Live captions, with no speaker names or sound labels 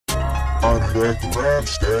I'm back to rap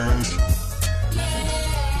stash.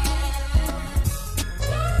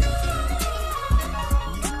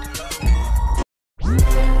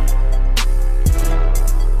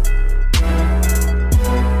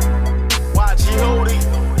 Hootie,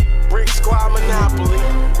 Bricksquad Monopoly,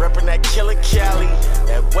 reppin' that Killer Cali,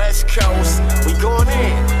 that West Coast, we going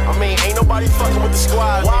in. I mean, ain't nobody fucking with the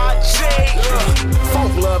squad.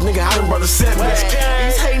 Funk love, nigga, I done brought a setback.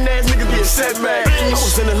 These hating ass niggas be a setback. I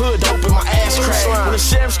was in the hood, dope in my ass crack. When the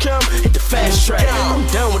sheriffs come, hit the fast track. I'm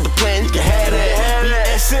done with the plan, you can have that.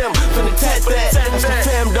 BSM, finna tat that. That's my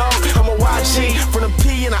fam, dog. I'm a YG from the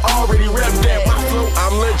P, and I already rep that. My flow,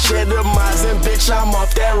 I'm legitimizing, bitch. I'm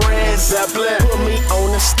off that red Zeppelin. Put me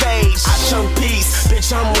on the stage, I chunk peace,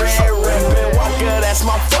 bitch. I'm red reppin'. Walker, that's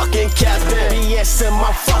my fucking captain. BSM,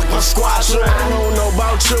 my fucking squadron. I don't know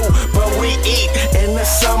about you, but we eat in the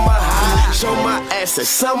summer high. Show my ass at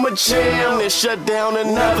summer jam, then shut down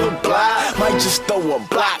another block. Might just throw a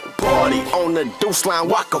block party on the deuce line,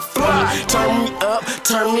 walk a fly. Turn me up,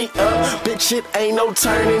 bitch, it ain't no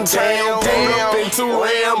turning down. Up into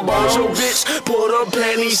Lambos, your bitch, pull her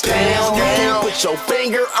panties down. You can put your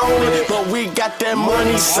finger on it, but we got that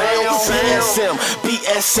money sound.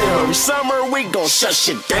 BSM, every summer we gon' shut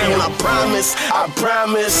shit down. I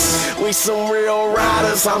promise, we some real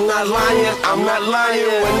riders. I'm not lying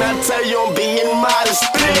when I tell you I'm being modest,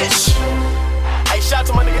 bitch. Hey, shout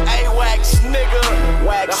to my nigga A-Wax, nigga.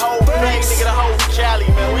 The whole thing, nigga, the whole Cali,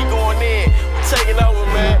 man. We going in, we taking over,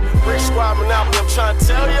 man. Bricksquad Monopoly, I'm trying to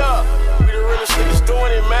tell ya. We the realest niggas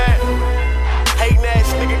doing it, man. Hating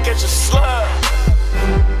ass nigga, catch a slug.